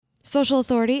Social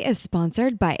Authority is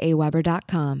sponsored by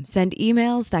aweber.com. Send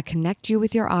emails that connect you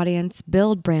with your audience,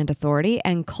 build brand authority,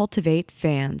 and cultivate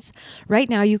fans. Right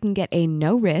now, you can get a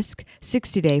no-risk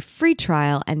 60-day free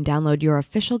trial and download your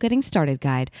official Getting Started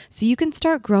guide so you can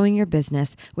start growing your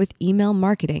business with email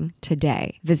marketing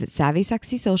today. Visit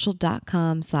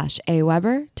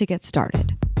savvysexysocial.com/aweber to get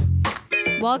started.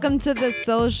 Welcome to the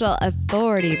Social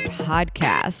Authority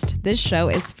Podcast. This show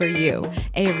is for you,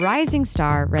 a rising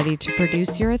star ready to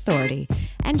produce your authority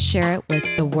and share it with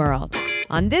the world.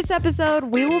 On this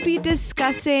episode, we will be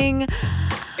discussing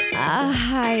a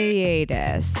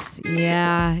hiatus.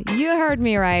 Yeah, you heard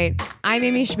me right. I'm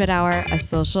Amy Schmidauer, a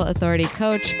social authority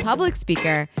coach, public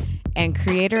speaker, and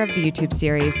creator of the YouTube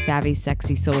series Savvy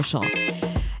Sexy Social.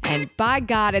 And by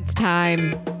God, it's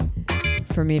time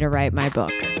for me to write my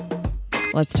book.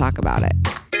 Let's talk about it.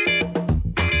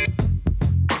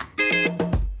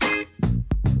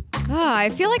 I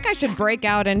feel like I should break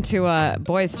out into a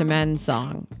Boyz II Men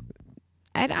song.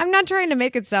 I'm not trying to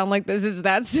make it sound like this is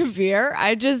that severe.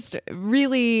 I just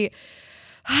really...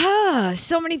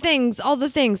 so many things, all the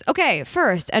things. Okay,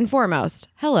 first and foremost,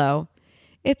 hello.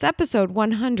 It's episode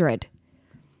 100.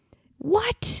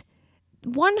 What?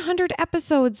 100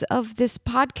 episodes of this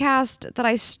podcast that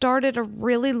I started a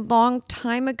really long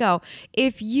time ago.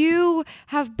 If you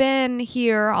have been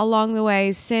here along the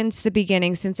way since the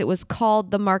beginning, since it was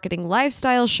called the Marketing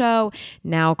Lifestyle Show,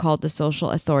 now called the Social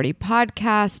Authority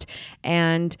Podcast,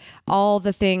 and all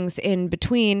the things in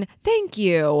between, thank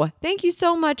you. Thank you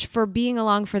so much for being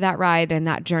along for that ride and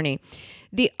that journey.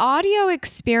 The audio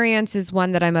experience is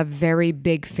one that I'm a very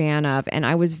big fan of, and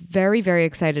I was very, very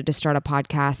excited to start a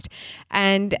podcast.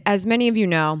 And as many of you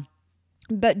know,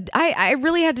 but I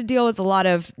really had to deal with a lot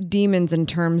of demons in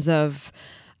terms of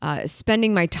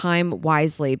spending my time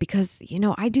wisely because, you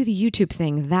know, I do the YouTube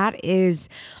thing. That is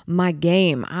my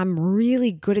game. I'm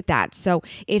really good at that. So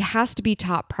it has to be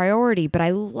top priority. But I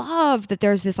love that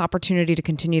there's this opportunity to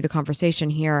continue the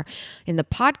conversation here in the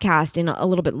podcast in a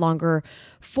little bit longer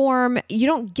form. You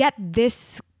don't get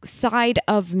this side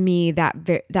of me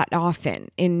that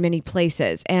often in many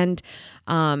places. And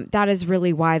that is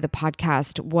really why the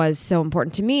podcast was so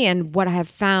important to me and what I have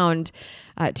found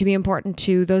to be important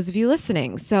to those of you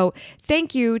listening. So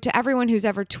thank you to everyone who's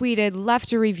ever tweeted,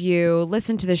 left a review,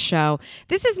 listened to the show.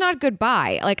 This is not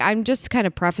goodbye. Like, I'm just kind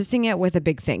of prefacing it with a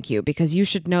big thank you because you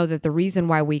should know that the reason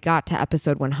why we got to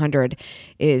episode 100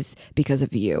 is because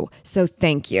of you. So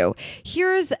thank you.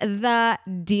 Here's the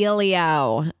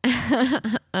dealio.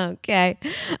 Okay.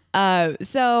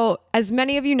 So as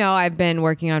many of you know, I've been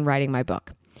working on writing my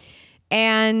book.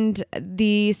 And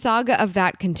the saga of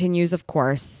that continues, of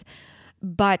course.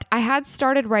 But I had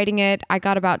started writing it. I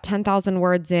got about 10,000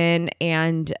 words in.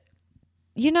 And,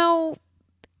 you know,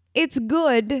 it's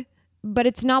good, but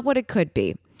it's not what it could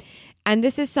be. And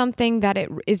this is something that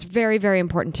it is very, very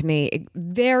important to me.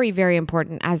 Very, very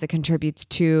important as it contributes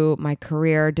to my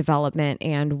career development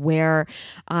and where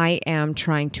I am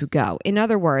trying to go. In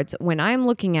other words, when I'm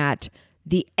looking at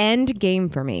the end game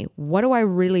for me, what do I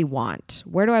really want?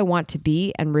 Where do I want to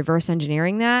be? And reverse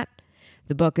engineering that,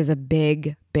 the book is a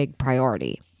big, big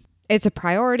priority. It's a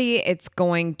priority. It's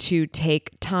going to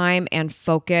take time and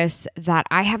focus that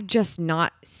I have just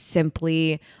not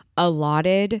simply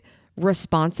allotted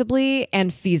responsibly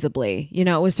and feasibly. You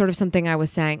know, it was sort of something I was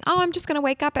saying, oh, I'm just going to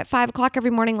wake up at 5 o'clock every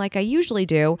morning like I usually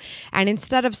do. And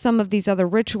instead of some of these other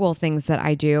ritual things that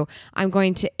I do, I'm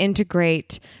going to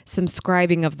integrate some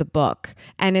scribing of the book.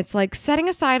 And it's like setting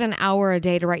aside an hour a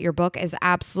day to write your book is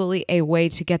absolutely a way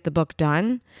to get the book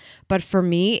done. But for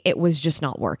me, it was just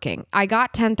not working. I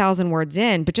got 10,000 words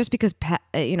in, but just because,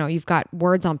 you know, you've got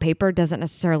words on paper doesn't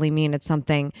necessarily mean it's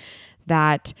something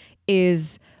that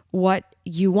is what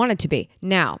you want it to be.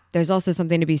 Now, there's also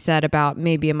something to be said about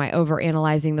maybe am I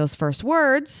overanalyzing those first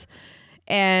words?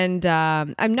 And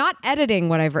I'm not editing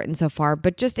what I've written so far,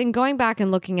 but just in going back and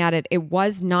looking at it, it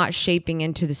was not shaping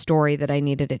into the story that I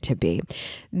needed it to be.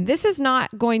 This is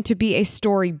not going to be a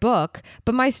story book,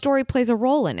 but my story plays a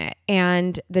role in it.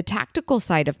 And the tactical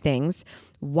side of things,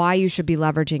 why you should be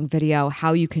leveraging video,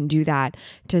 how you can do that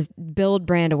to build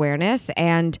brand awareness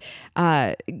and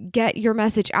get your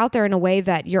message out there in a way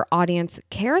that your audience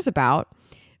cares about.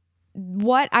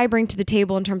 What I bring to the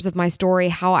table in terms of my story,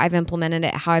 how I've implemented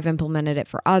it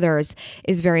for others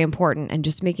is very important, and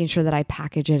just making sure that I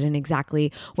package it in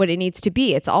exactly what it needs to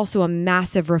be. It's also a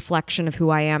massive reflection of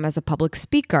who I am as a public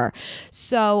speaker.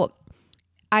 So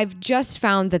I've just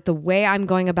found that the way I'm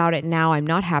going about it now, I'm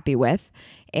not happy with.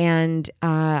 And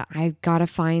I've got to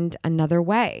find another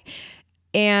way.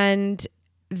 And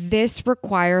this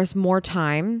requires more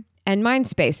time and mind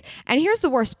space. And here's the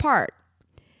worst part.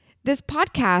 This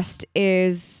podcast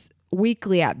is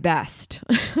weekly at best.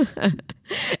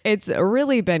 It's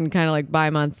really been kind of like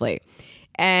bi-monthly.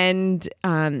 And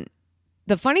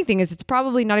the funny thing is it's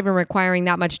probably not even requiring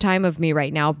that much time of me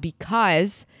right now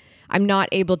because I'm not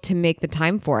able to make the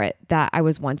time for it that I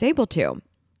was once able to.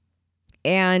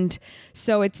 And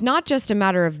so it's not just a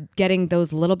matter of getting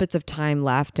those little bits of time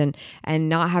left and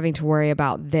not having to worry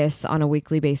about this on a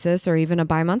weekly basis or even a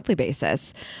bi-monthly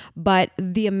basis, but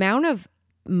the amount of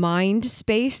mind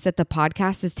space that the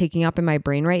podcast is taking up in my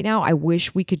brain right now, I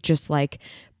wish we could just like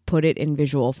put it in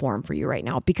visual form for you right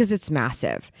now because it's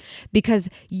massive. Because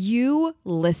you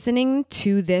listening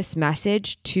to this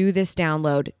message, to this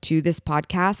download, to this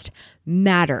podcast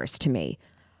matters to me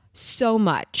so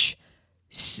much.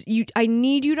 I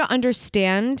need you to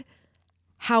understand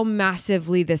how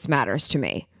massively this matters to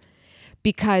me.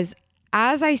 Because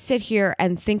as I sit here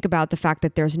and think about the fact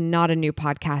that there's not a new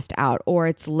podcast out, or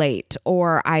it's late,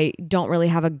 or I don't really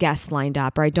have a guest lined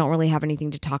up, or I don't really have anything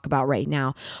to talk about right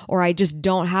now, or I just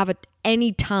don't have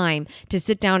any time to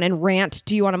sit down and rant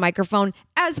to you on a microphone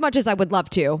as much as I would love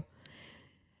to,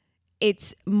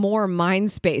 it's more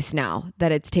mind space now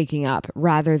that it's taking up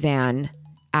rather than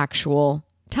actual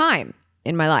time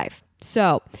in my life.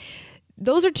 So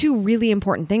those are two really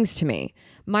important things to me.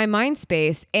 My mind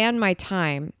space and my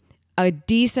time, a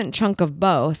decent chunk of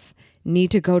both,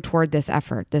 need to go toward this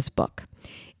effort, this book.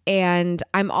 And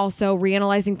I'm also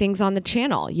reanalyzing things on the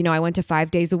channel. You know, I went to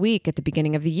 5 days a week at the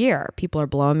beginning of the year. People are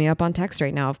blowing me up on text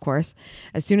right now, of course.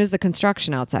 As soon as the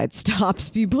construction outside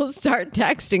stops, people start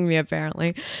texting me,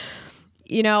 apparently.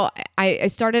 You know, I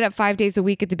started at 5 days a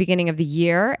week at the beginning of the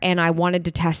year and I wanted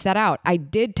to test that out. I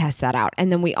did test that out.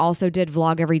 And then we also did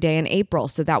vlog every day in April.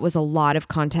 So that was a lot of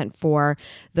content for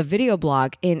the video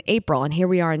blog in April. And here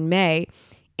we are in May.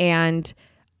 And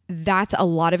that's a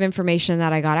lot of information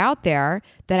that I got out there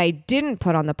that I didn't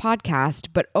put on the podcast,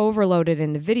 but overloaded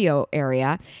in the video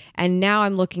area. And now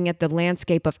I'm looking at the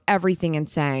landscape of everything and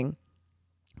saying,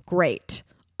 great.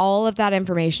 All of that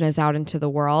information is out into the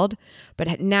world,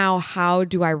 but now how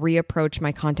do I reapproach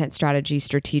my content strategy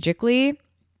strategically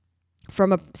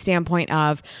from a standpoint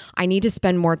of I need to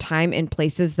spend more time in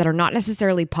places that are not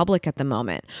necessarily public at the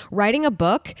moment. Writing a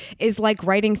book is like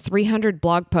writing 300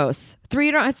 blog posts,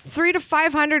 300 to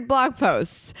 500 blog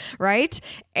posts, right?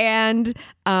 And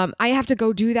I have to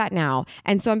go do that now.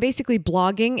 And so I'm basically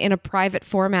blogging in a private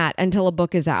format until a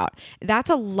book is out.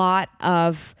 That's a lot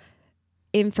of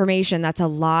information. That's a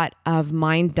lot of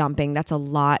mind dumping. That's a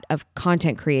lot of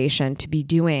content creation to be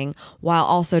doing while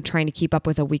also trying to keep up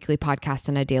with a weekly podcast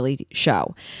and a daily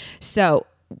show. So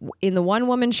in the one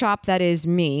woman shop, that is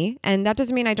me. And that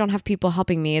doesn't mean I don't have people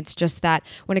helping me. It's just that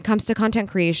when it comes to content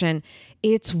creation,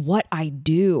 it's what I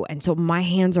do. And so my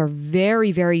hands are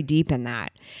very, very deep in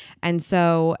that. And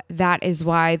so that is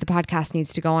why the podcast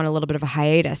needs to go on a little bit of a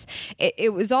hiatus.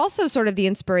 It was also sort of the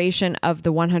inspiration of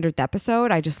the 100th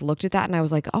episode. I just looked at that and I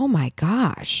was like, oh my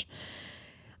gosh.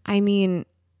 I mean,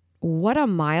 what a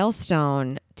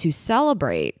milestone to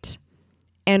celebrate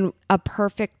and a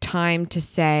perfect time to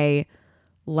say,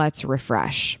 let's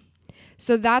refresh.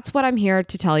 So that's what I'm here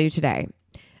to tell you today.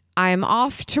 I'm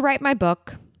off to write my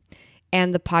book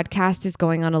and the podcast is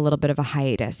going on a little bit of a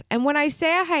hiatus. And when I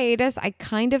say a hiatus, I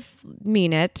kind of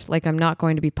mean it, like I'm not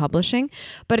going to be publishing.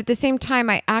 But at the same time,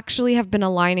 I actually have been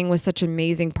aligning with such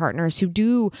amazing partners who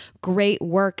do great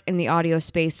work in the audio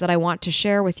space that I want to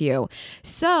share with you.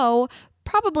 So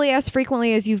probably as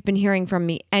frequently as you've been hearing from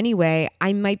me anyway,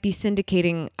 I might be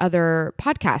syndicating other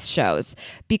podcast shows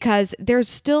because there's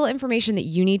still information that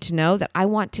you need to know that I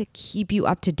want to keep you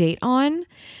up to date on.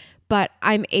 But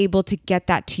I'm able to get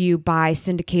that to you by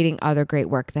syndicating other great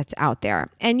work that's out there.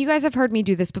 And you guys have heard me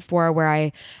do this before where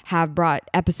I have brought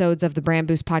episodes of the Brand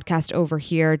Boost podcast over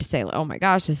here to say, oh my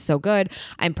gosh, this is so good.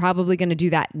 I'm probably going to do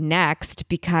that next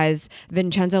because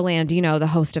Vincenzo Landino, the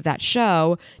host of that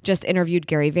show, just interviewed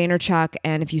Gary Vaynerchuk.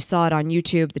 And if you saw it on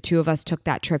YouTube, the two of us took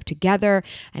that trip together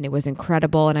and it was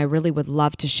incredible. And I really would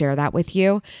love to share that with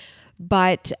you.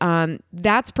 But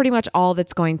that's pretty much all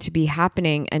that's going to be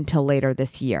happening until later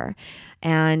this year.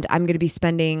 And I'm going to be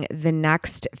spending the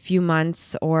next few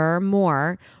months or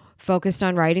more focused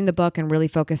on writing the book and really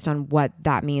focused on what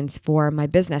that means for my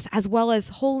business, as well as,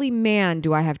 holy man,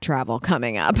 do I have travel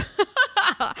coming up.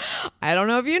 I don't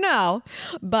know if you know,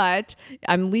 but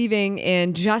I'm leaving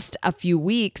in just a few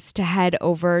weeks to head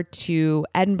over to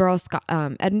Edinburgh,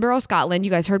 Scotland.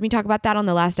 You guys heard me talk about that on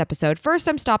the last episode. First,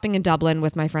 I'm stopping in Dublin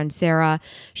with my friend Sarah.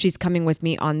 She's coming with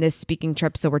me on this speaking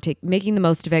trip, so we're making the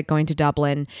most of it, going to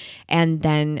Dublin, and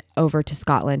then over to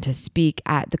Scotland to speak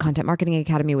at the Content Marketing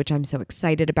Academy, which I'm so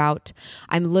excited about.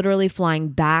 I'm literally flying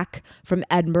back from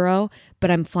Edinburgh,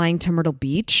 but I'm flying to Myrtle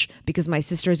Beach because my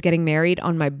sister is getting married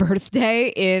on my birthday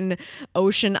in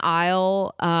Ocean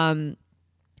Isle.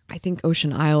 I think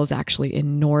Ocean Isle is actually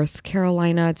in North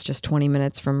Carolina. It's just 20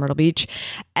 minutes from Myrtle Beach.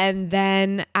 And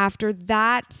then after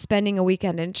that, spending a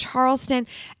weekend in Charleston.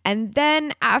 And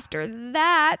then after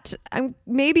that, I'm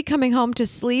maybe coming home to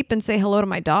sleep and say hello to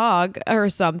my dog or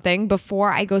something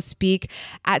before I go speak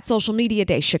at Social Media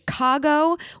Day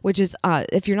Chicago, which is,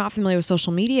 if you're not familiar with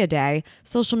Social Media Day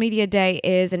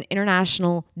is an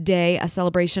international day, a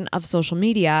celebration of social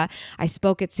media. I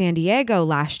spoke at San Diego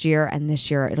last year, and this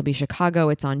year it'll be Chicago.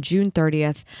 It's on June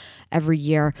 30th every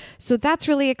year. So that's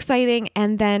really exciting.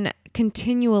 And then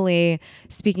continually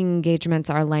speaking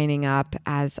engagements are lining up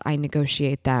as I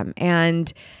negotiate them.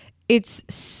 And it's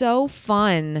so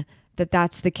fun that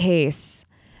that's the case.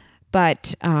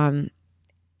 But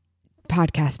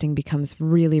podcasting becomes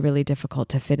really, really difficult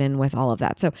to fit in with all of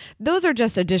that. So those are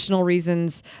just additional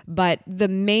reasons. But the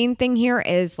main thing here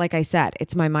is, like I said,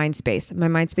 it's my mind space. My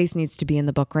mind space needs to be in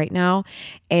the book right now.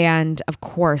 And of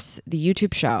course, the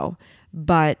YouTube show.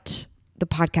 But the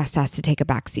podcast has to take a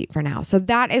back seat for now. So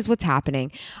that is what's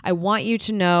happening. I want you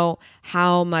to know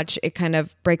how much it kind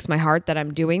of breaks my heart that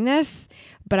I'm doing this,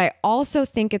 but I also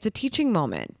think it's a teaching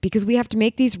moment because we have to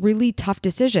make these really tough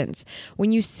decisions.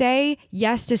 When you say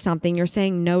yes to something, you're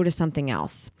saying no to something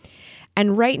else.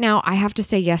 And right now I have to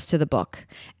say yes to the book.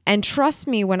 And trust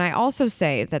me when I also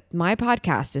say that my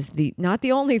podcast is not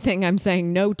the only thing I'm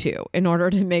saying no to in order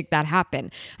to make that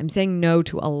happen. I'm saying no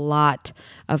to a lot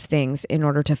of things in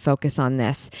order to focus on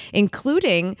this,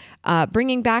 including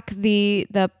bringing back the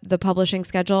publishing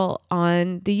schedule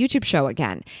on the YouTube show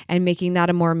again and making that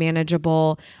a more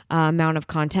manageable amount of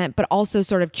content, but also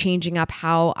sort of changing up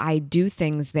how I do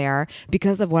things there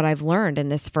because of what I've learned in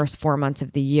this first 4 months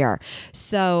of the year.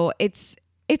 So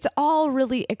it's all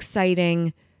really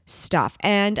exciting stuff.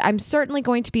 And I'm certainly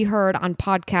going to be heard on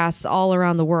podcasts all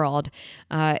around the world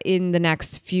in the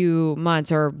next few months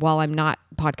or while I'm not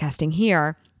podcasting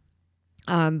here.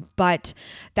 But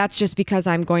that's just because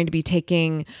I'm going to be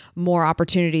taking more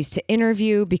opportunities to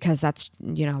interview because that's,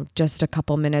 just a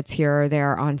couple minutes here or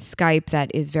there on Skype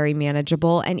that is very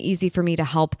manageable and easy for me to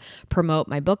help promote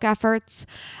my book efforts,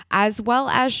 as well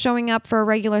as showing up for a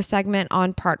regular segment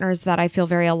on partners that I feel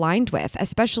very aligned with,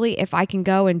 especially if I can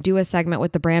go and do a segment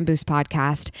with the Brand Boost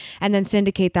podcast and then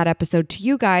syndicate that episode to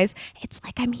you guys. It's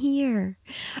like I'm here.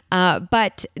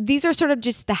 But these are sort of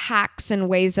just the hacks and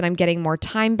ways that I'm getting more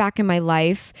time back in my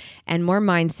life and more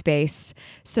mind space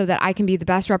so that I can be the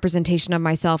best representation of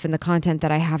myself in the content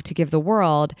that I have to give the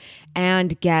world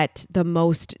and get the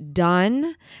most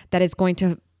done that is going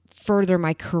to further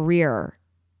my career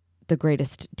the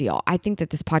greatest deal. I think that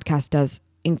this podcast does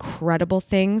incredible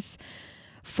things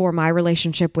for my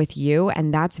relationship with you,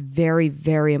 and that's very,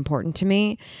 very important to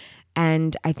me.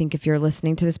 And I think if you're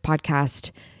listening to this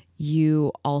podcast,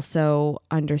 you also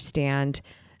understand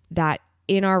that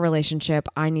in our relationship,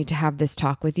 I need to have this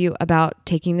talk with you about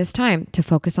taking this time to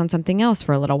focus on something else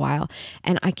for a little while.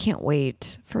 And I can't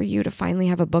wait for you to finally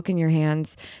have a book in your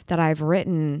hands that I've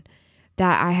written,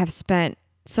 that I have spent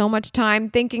so much time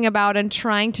thinking about and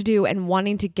trying to do and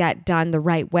wanting to get done the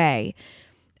right way.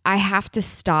 I have to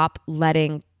stop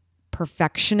letting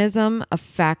perfectionism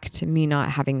affect me not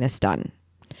having this done.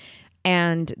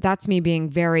 And that's me being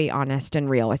very honest and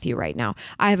real with you right now.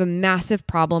 I have a massive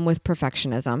problem with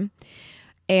perfectionism.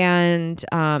 And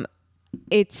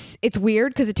it's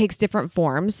weird because it takes different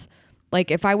forms.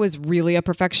 Like if I was really a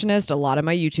perfectionist, a lot of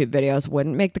my YouTube videos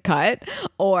wouldn't make the cut,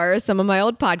 or some of my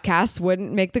old podcasts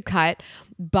wouldn't make the cut.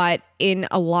 But in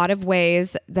a lot of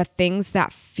ways, the things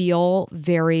that feel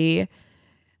very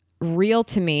real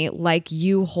to me, like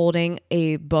you holding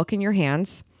a book in your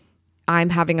hands, I'm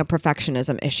having a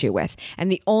perfectionism issue with. And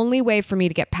the only way for me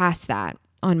to get past that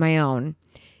on my own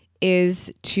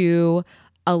is to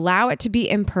allow it to be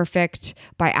imperfect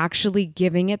by actually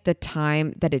giving it the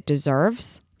time that it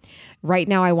deserves. Right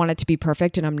now, I want it to be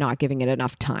perfect and I'm not giving it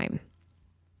enough time.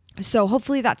 So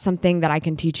hopefully that's something that I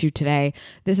can teach you today.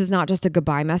 This is not just a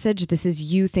goodbye message. This is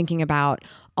you thinking about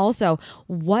also,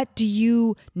 what do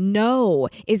you know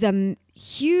is a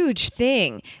huge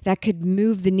thing that could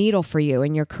move the needle for you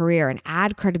in your career and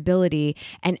add credibility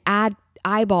and add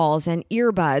eyeballs and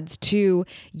earbuds to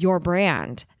your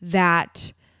brand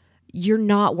that you're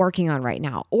not working on right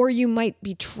now, or you might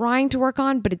be trying to work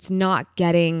on, but it's not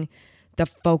getting the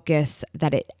focus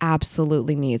that it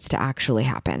absolutely needs to actually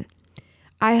happen.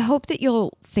 I hope that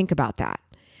you'll think about that,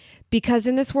 because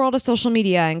in this world of social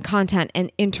media and content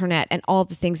and internet and all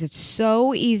the things, it's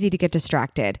so easy to get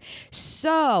distracted.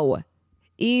 So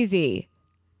easy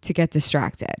to get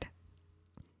distracted.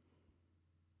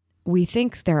 We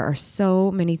think there are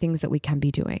so many things that we can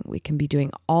be doing. We can be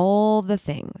doing all the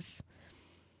things.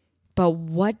 But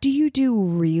what do you do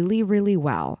really, really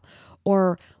well?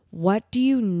 Or what do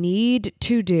you need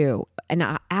to do?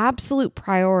 An absolute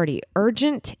priority,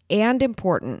 urgent and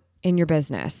important in your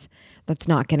business that's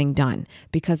not getting done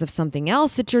because of something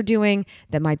else that you're doing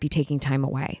that might be taking time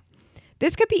away.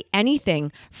 This could be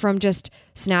anything from just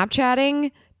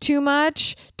Snapchatting too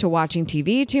much, to watching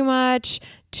TV too much,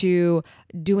 to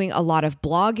doing a lot of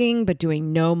blogging, but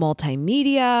doing no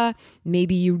multimedia.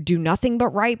 Maybe you do nothing but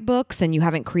write books and you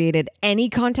haven't created any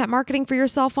content marketing for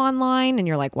yourself online. And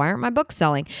you're like, why aren't my books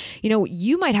selling?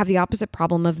 You might have the opposite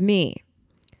problem of me.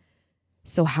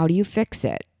 So how do you fix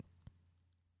it?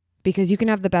 Because you can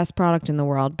have the best product in the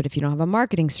world, but if you don't have a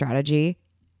marketing strategy,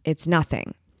 it's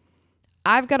nothing.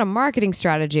 I've got a marketing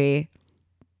strategy,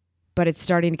 but it's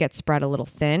starting to get spread a little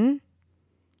thin.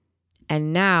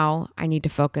 And now I need to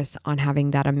focus on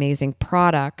having that amazing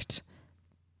product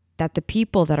that the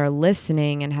people that are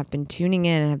listening and have been tuning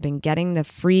in and have been getting the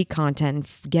free content,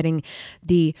 getting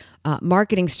the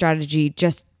marketing strategy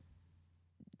just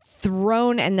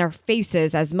thrown in their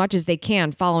faces as much as they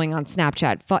can, following on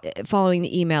Snapchat, following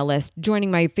the email list,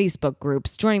 joining my Facebook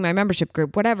groups, joining my membership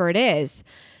group, whatever it is.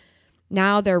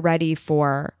 Now they're ready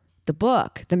for the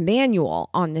book, the manual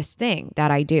on this thing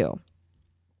that I do.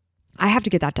 I have to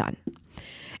get that done.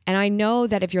 And I know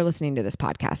that if you're listening to this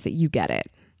podcast that you get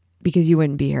it, because you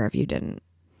wouldn't be here if you didn't.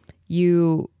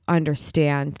 You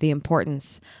understand the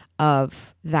importance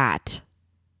of that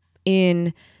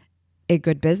in a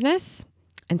good business.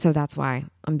 And so that's why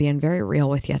I'm being very real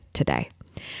with you today.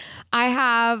 I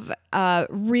have a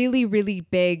really, really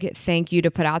big thank you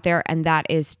to put out there, and that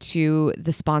is to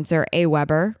the sponsor,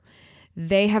 AWeber.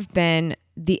 They have been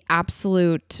the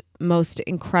absolute most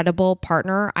incredible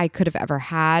partner I could have ever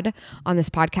had on this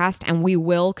podcast, and we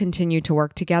will continue to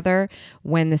work together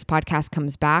when this podcast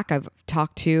comes back. I've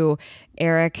talked to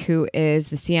Eric, who is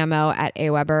the CMO at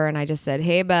AWeber, and I just said,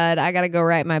 hey, bud, I got to go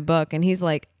write my book. And he's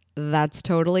like, that's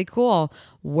totally cool.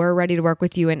 We're ready to work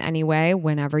with you in any way,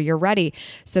 whenever you're ready.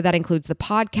 So that includes the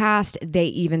podcast. They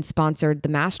even sponsored the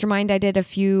mastermind I did a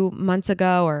few months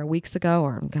ago or weeks ago,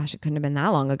 or gosh, it couldn't have been that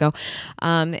long ago.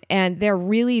 And they're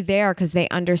really there because they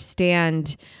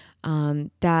understand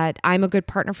that I'm a good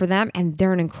partner for them, and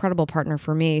they're an incredible partner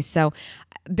for me. So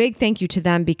big thank you to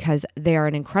them, because they are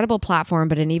an incredible platform,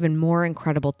 but an even more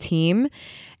incredible team.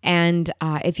 And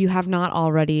if you have not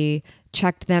already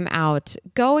checked them out,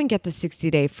 go and get the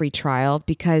 60-day free trial,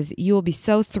 because you will be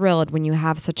so thrilled when you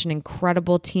have such an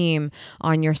incredible team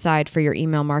on your side for your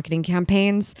email marketing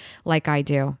campaigns like I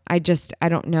do. I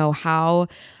don't know how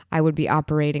I would be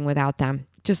operating without them.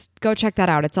 Just go check that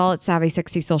out. It's all at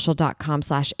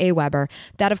SavvySexySocial.com/AWeber.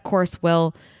 That, of course,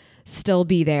 will still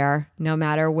be there no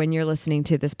matter when you're listening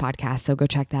to this podcast. So go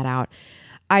check that out.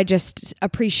 I just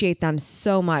appreciate them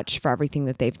so much for everything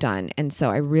that they've done. And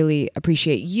so I really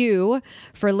appreciate you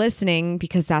for listening,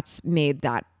 because that's made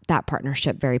that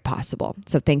partnership very possible.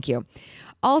 So thank you.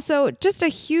 Also, just a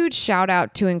huge shout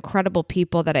out to incredible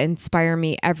people that inspire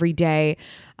me every day.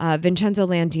 Vincenzo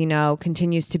Landino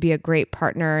continues to be a great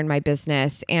partner in my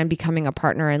business and becoming a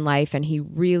partner in life. And he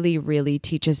really, really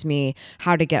teaches me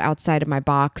how to get outside of my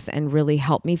box and really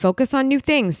help me focus on new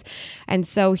things. And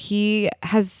so he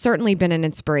has certainly been an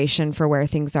inspiration for where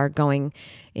things are going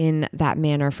in that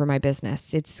manner for my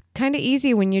business. It's kind of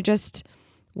easy when you're just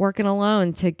working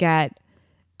alone to get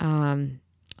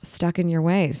stuck in your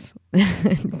ways.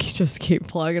 Just keep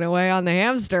plugging away on the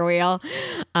hamster wheel.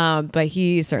 But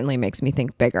he certainly makes me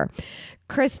think bigger.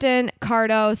 Kristen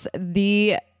Cardos,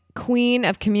 the queen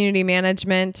of community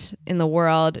management in the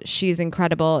world. She's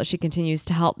incredible. She continues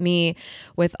to help me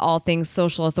with all things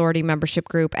Social Authority membership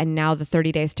group, and now the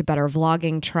 30 Days to Better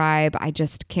vlogging tribe. I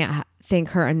just can't thank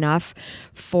her enough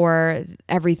for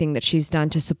everything that she's done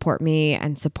to support me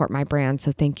and support my brand.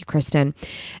 So thank you, Kristen.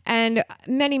 And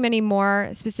many, many more,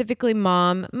 specifically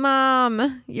Mom,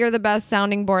 you're the best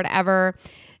sounding board ever.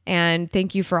 And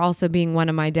thank you for also being one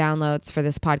of my downloads for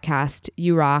this podcast.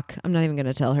 You rock. I'm not even going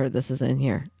to tell her this is in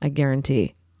here. I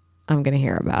guarantee I'm going to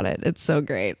hear about it. It's so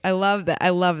great. I love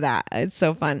that. It's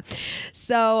so fun.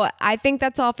 So I think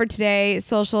that's all for today.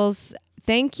 Socials.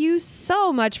 thank you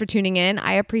so much for tuning in.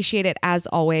 I appreciate it as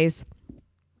always.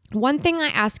 One thing I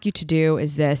ask you to do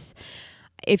is this.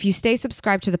 If you stay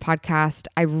subscribed to the podcast,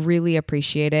 I really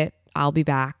appreciate it. I'll be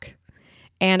back.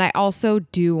 And I also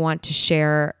do want to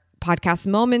share podcast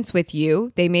moments with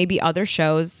you. They may be other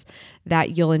shows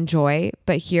that you'll enjoy,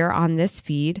 but here on this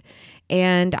feed.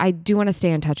 And I do want to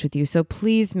stay in touch with you. So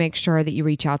please make sure that you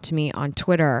reach out to me on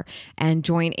Twitter and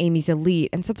join Amy's Elite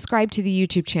and subscribe to the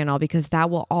YouTube channel, because that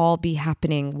will all be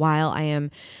happening while I am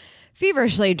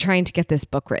feverishly trying to get this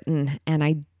book written. And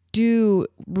I do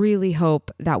really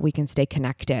hope that we can stay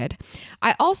connected.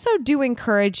 I also do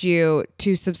encourage you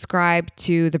to subscribe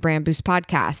to the Brand Boost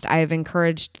podcast. I have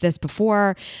encouraged this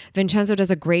before. Vincenzo does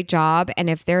a great job. And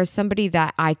if there's somebody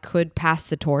that I could pass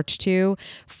the torch to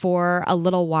for a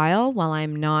little while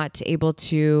I'm not able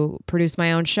to produce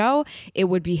my own show, it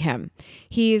would be him.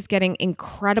 He's getting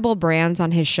incredible brands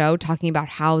on his show talking about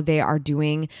how they are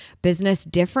doing business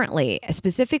differently,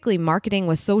 specifically marketing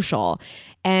with social.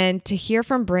 And to hear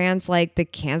from brands like the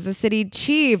Kansas City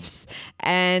Chiefs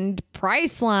and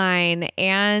Priceline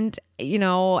and,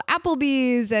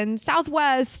 Applebee's and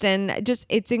Southwest, and just,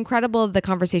 it's incredible the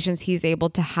conversations he's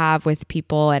able to have with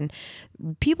people and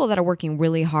people that are working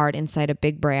really hard inside of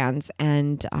big brands,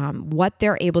 and what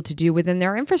they're able to do within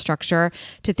their infrastructure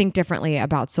to think differently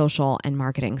about social and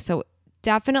marketing. So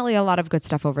definitely a lot of good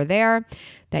stuff over there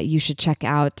that you should check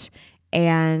out.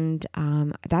 And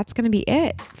that's going to be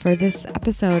it for this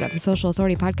episode of the Social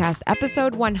Authority Podcast,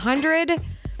 episode 100.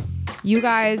 You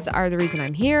guys are the reason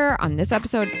I'm here on this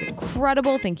episode. It's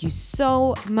incredible. Thank you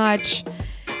so much.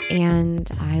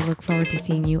 And I look forward to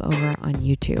seeing you over on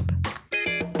YouTube.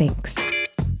 Thanks.